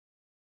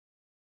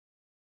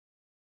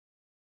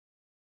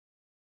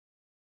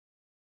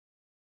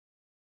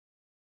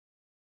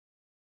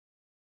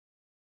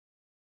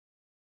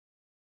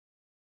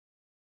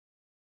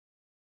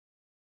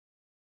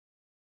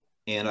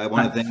And I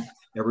want to thank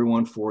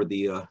everyone for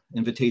the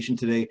invitation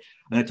today.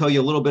 I'm going to tell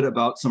you a little bit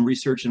about some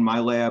research in my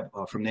lab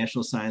from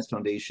National Science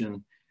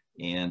Foundation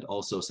and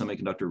also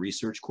Semiconductor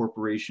Research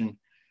Corporation.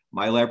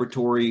 My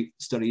laboratory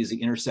studies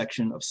the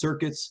intersection of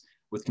circuits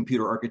with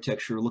computer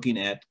architecture, looking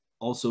at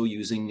also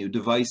using new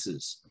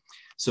devices.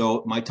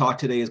 So my talk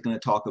today is going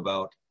to talk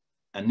about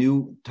a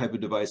new type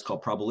of device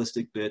called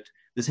probabilistic bit.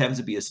 This happens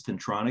to be a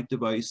spintronic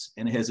device,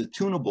 and it has a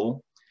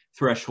tunable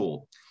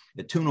threshold,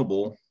 a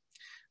tunable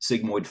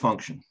sigmoid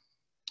function.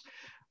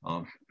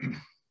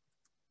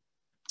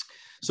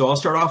 So I'll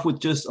start off with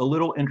just a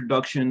little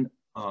introduction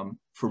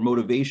for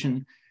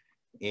motivation.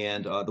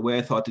 And the way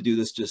I thought to do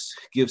this, just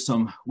give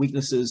some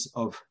weaknesses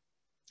of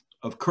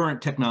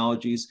current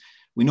technologies.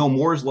 We know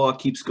Moore's law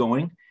keeps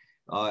going,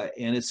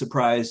 and it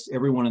surprised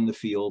everyone in the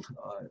field,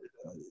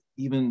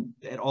 even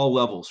at all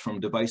levels, from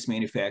device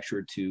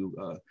manufacturer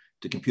to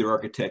computer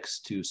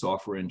architects to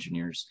software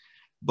engineers.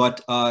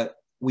 But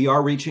we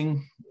are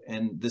reaching,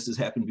 and this has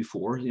happened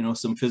before,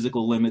 some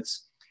physical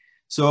limits.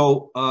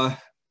 So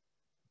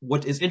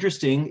what is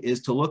interesting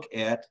is to look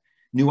at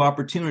new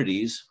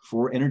opportunities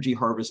for energy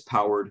harvest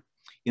powered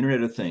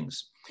Internet of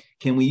Things.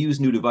 Can we use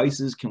new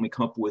devices? Can we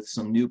come up with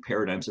some new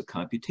paradigms of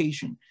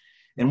computation?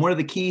 And one of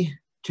the key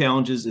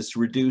challenges is to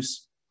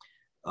reduce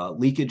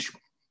leakage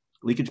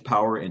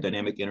power and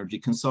dynamic energy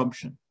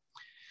consumption.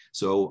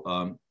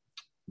 So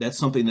that's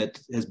something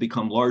that has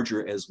become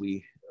larger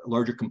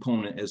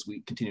component as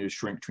we continue to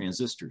shrink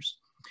transistors.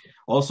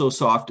 Also,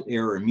 soft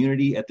error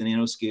immunity at the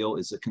nanoscale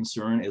is a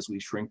concern as we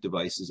shrink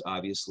devices.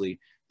 Obviously,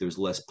 there's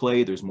less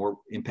play, there's more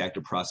impact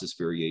of process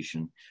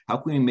variation. How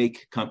can we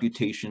make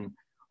computation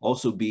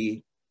also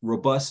be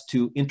robust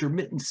to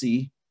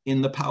intermittency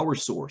in the power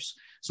source?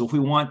 So if we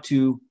want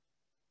to,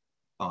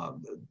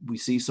 we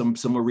see some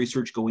similar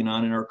research going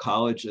on in our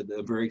college that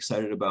I'm very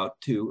excited about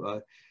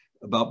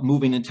about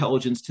moving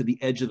intelligence to the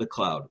edge of the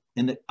cloud.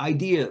 And the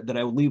idea that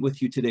I will leave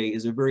with you today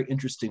is a very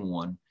interesting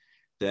one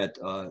that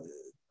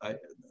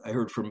I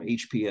heard from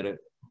HP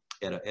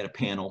at a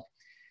panel.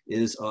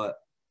 Is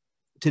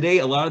today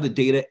a lot of the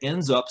data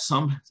ends up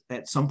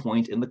at some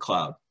point in the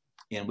cloud,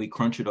 and we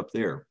crunch it up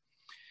there.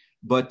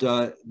 But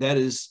that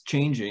is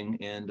changing,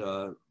 and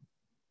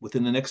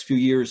within the next few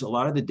years, a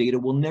lot of the data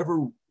will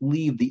never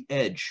leave the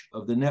edge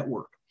of the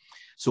network.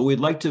 So we'd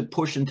like to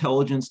push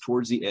intelligence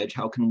towards the edge.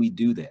 How can we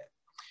do that?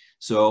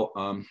 So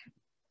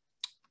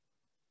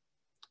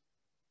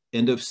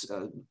end of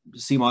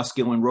CMOS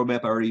scaling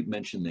roadmap, I already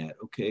mentioned that,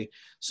 okay?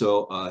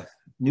 So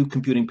new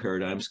computing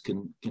paradigms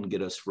can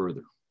get us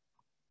further.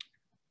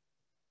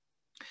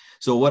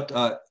 So what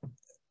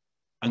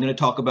I'm gonna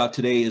talk about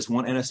today is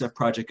one NSF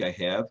project I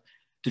have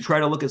to try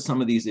to look at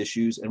some of these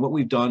issues. And what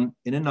we've done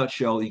in a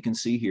nutshell, you can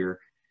see here,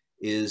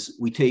 is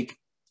we take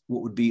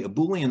what would be a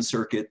Boolean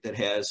circuit that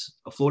has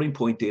a floating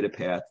point data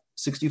path,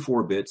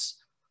 64 bits,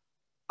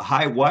 a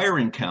high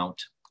wiring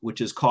count,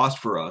 which is cost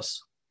for us,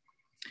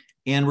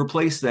 and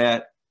replace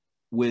that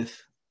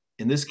with,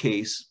 in this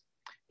case,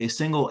 a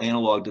single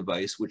analog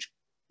device, which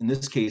in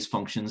this case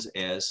functions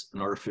as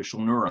an artificial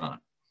neuron.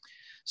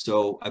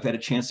 So I've had a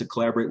chance to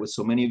collaborate with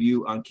so many of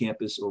you on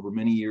campus over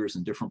many years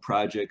in different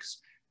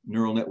projects,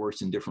 neural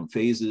networks in different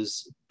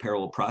phases,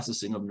 parallel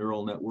processing of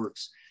neural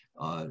networks,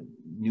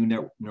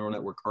 neural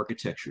network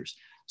architectures.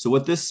 So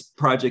what this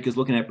project is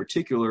looking at in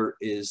particular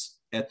is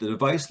at the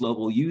device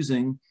level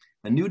using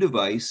a new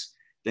device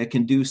that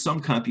can do some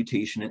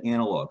computation in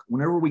analog.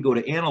 Whenever we go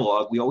to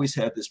analog, we always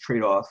have this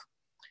trade-off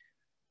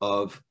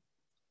of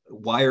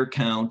wire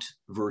count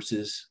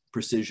versus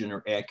precision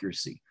or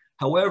accuracy.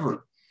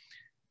 However,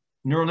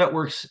 neural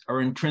networks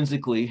are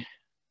intrinsically,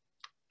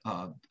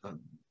 I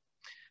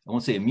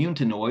won't say immune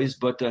to noise,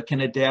 but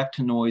can adapt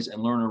to noise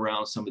and learn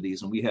around some of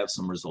these. And we have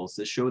some results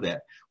that show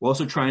that. We're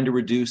also trying to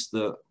reduce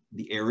the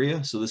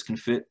area, so this can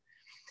fit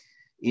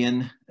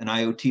in an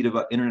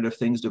IoT Internet of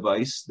Things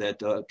device that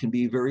can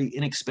be very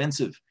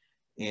inexpensive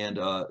and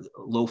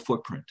low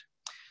footprint.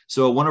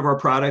 So one of our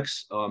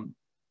products,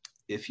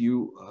 if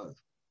you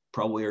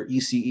probably are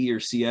ECE or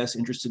CS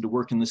interested to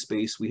work in the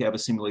space, we have a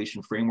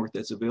simulation framework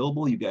that's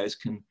available. You guys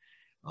can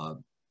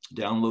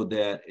download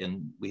that,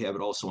 and we have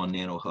it also on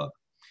NanoHub.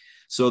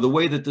 So the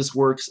way that this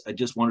works, I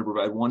just want to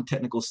provide one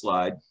technical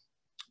slide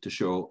to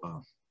show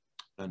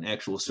an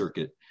actual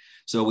circuit.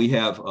 So we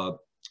have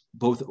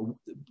both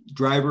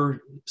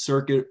driver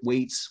circuit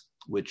weights,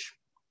 which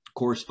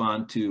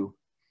correspond to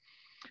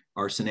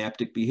our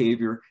synaptic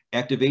behavior,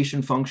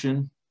 activation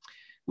function,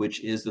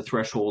 which is the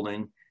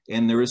thresholding,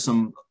 and there is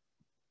some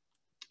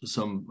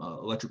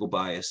electrical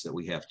bias that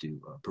we have to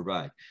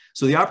provide.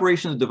 So the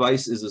operation of the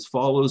device is as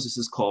follows. This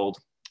is called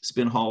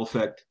spin Hall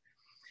effect,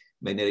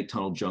 magnetic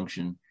tunnel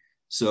junction.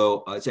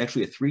 So it's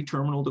actually a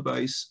 3-terminal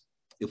device.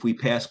 If we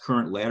pass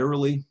current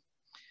laterally,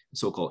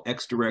 so-called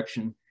X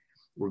direction,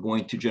 we're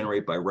going to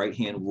generate by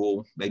right-hand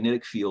rule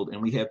magnetic field, and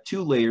we have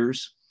 2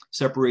 layers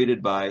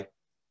separated by,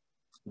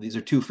 these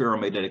are 2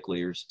 ferromagnetic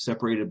layers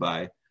separated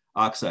by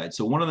oxide.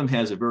 So one of them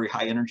has a very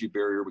high energy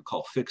barrier we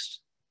call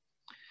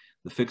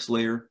the fixed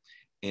layer,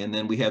 and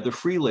then we have the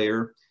free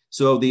layer.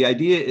 So the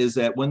idea is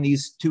that when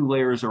these two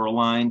layers are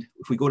aligned,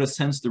 if we go to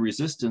sense the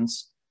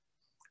resistance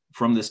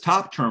from this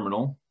top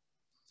terminal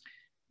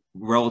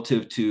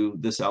relative to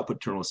this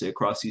output terminal, say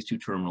across these two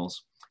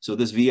terminals, so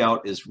this V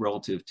out is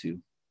relative to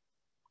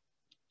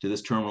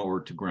this terminal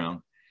or to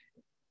ground.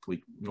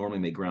 We normally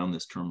may ground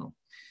this terminal.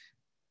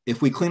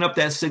 If we clean up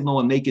that signal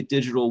and make it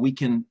digital, we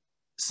can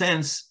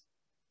sense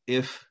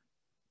if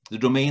the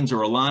domains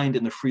are aligned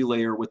in the free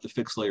layer with the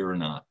fixed layer or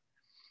not.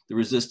 The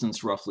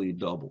resistance roughly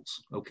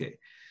doubles. Okay,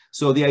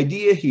 so the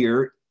idea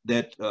here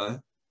that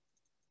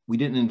we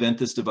didn't invent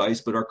this device,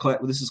 but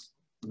this is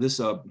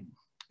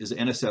an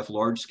NSF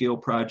large-scale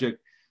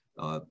project.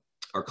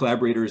 Our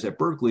collaborators at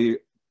Berkeley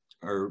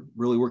are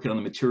really working on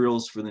the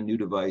materials for the new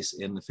device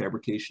and the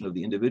fabrication of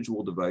the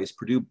individual device.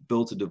 Purdue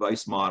built the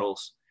device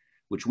models,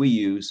 which we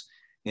use,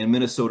 and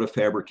Minnesota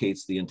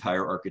fabricates the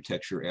entire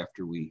architecture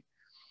after we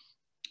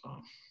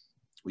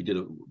did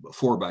a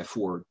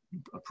 4x4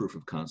 proof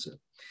of concept.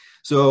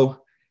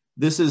 So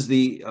this is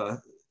the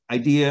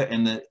idea,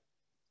 and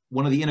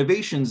one of the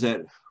innovations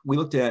that we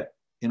looked at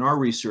in our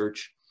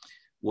research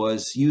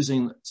was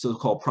using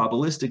so-called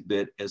probabilistic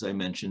bit, as I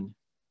mentioned.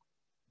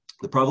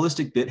 The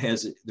probabilistic bit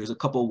there's a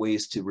couple of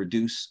ways to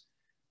reduce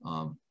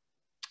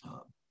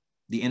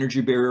the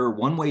energy barrier.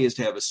 One way is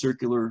to have a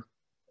circular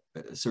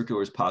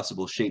as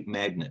possible shaped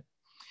magnet.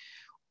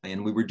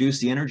 And we reduce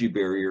the energy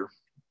barrier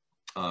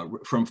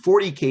from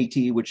 40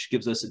 KT, which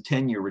gives us a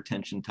 10-year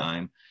retention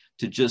time,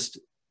 to just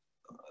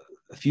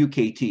a few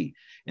KT.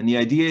 And the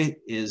idea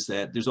is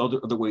that there's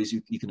other ways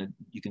you can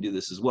do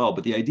this as well.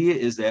 But the idea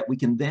is that we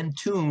can then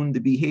tune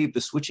the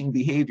switching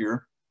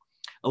behavior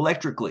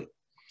electrically.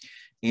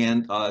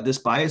 And this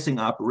biasing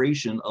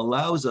operation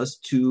allows us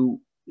to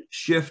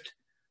shift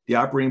the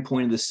operating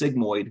point of the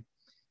sigmoid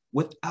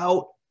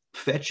without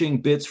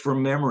fetching bits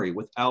from memory,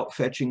 without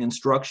fetching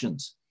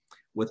instructions,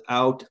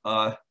 without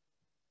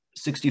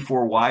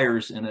 64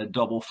 wires in a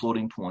double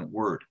floating point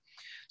word.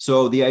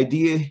 So the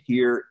idea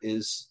here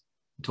is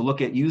to look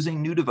at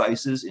using new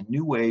devices in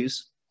new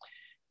ways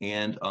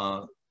and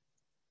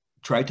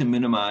try to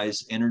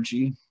minimize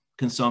energy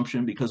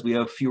consumption because we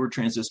have fewer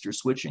transistor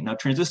switching. Now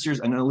transistors,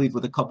 I'm gonna leave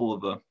with a couple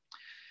of,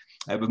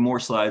 I have more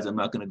slides I'm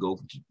not gonna go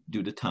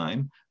due to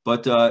time,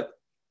 but I'll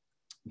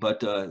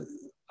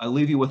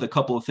leave you with a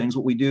couple of things.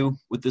 What we do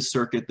with this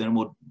circuit, then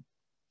we'll,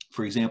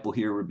 for example,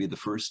 here would be the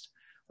first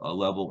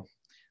level,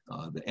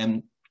 the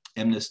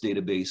MNIST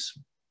database.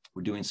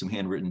 We're doing some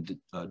handwritten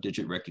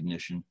digit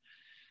recognition.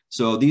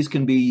 So these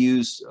can be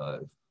used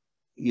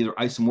either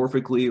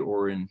isomorphically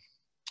or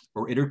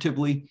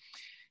iteratively.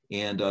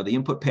 And the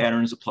input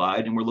pattern is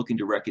applied, and we're looking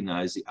to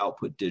recognize the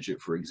output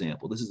digit, for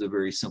example. This is the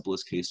very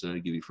simplest case that I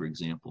give you, for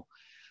example.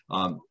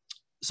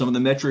 Some of the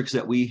metrics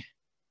that we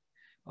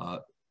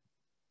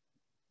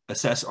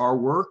assess our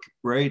work,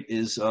 right,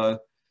 is the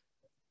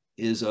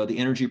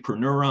energy per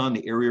neuron,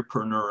 the area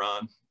per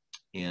neuron,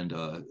 and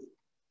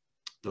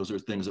those are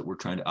things that we're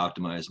trying to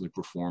optimize. We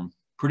perform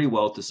pretty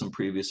well to some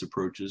previous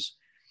approaches.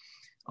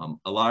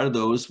 A lot of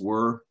those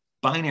were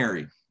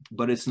binary,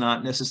 but it's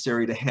not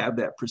necessary to have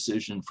that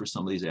precision for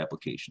some of these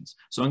applications.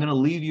 So I'm going to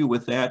leave you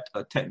with that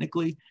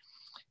technically,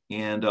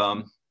 and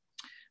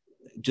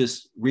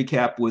just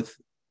recap with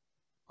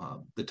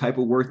the type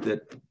of work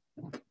that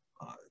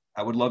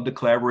I would love to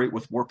collaborate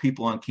with more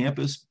people on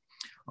campus,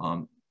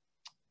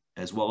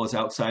 as well as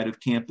outside of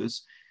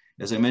campus.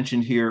 As I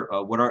mentioned here,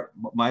 what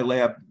my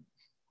lab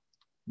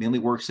mainly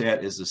works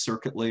at is the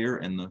circuit layer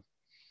and the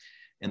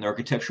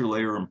architecture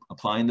layer, and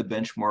applying the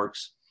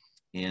benchmarks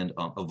and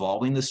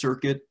evolving the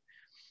circuit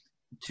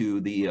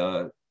to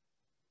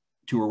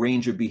a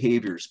range of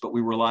behaviors. But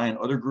we rely on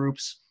other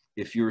groups.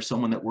 If you're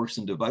someone that works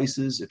in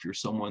devices, if you're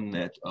someone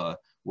that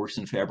works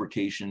in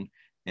fabrication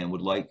and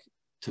would like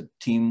to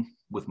team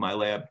with my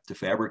lab to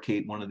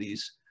fabricate one of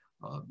these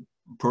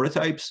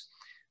prototypes,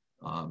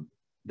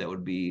 that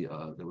would be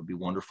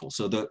wonderful.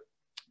 So the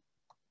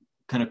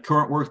kind of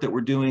current work that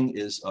we're doing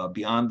is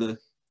beyond the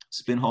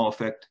spin Hall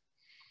effect,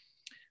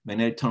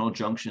 magnetic tunnel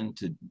junction,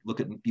 to look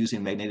at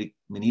using magnetic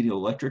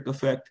magnetoelectric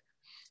effect.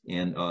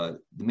 And the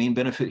main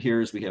benefit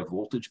here is we have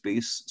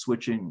voltage-based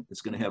switching.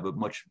 It's going to have a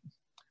much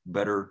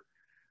better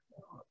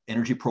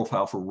energy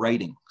profile for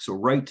writing. So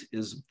write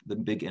is the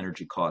big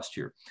energy cost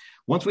here.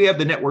 Once we have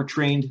the network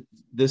trained,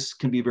 this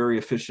can be very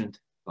efficient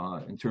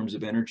in terms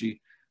of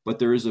energy, but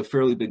there is a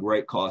fairly big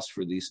write cost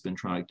for these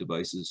spintronic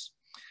devices.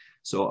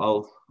 So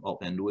I'll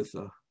end with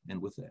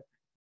that.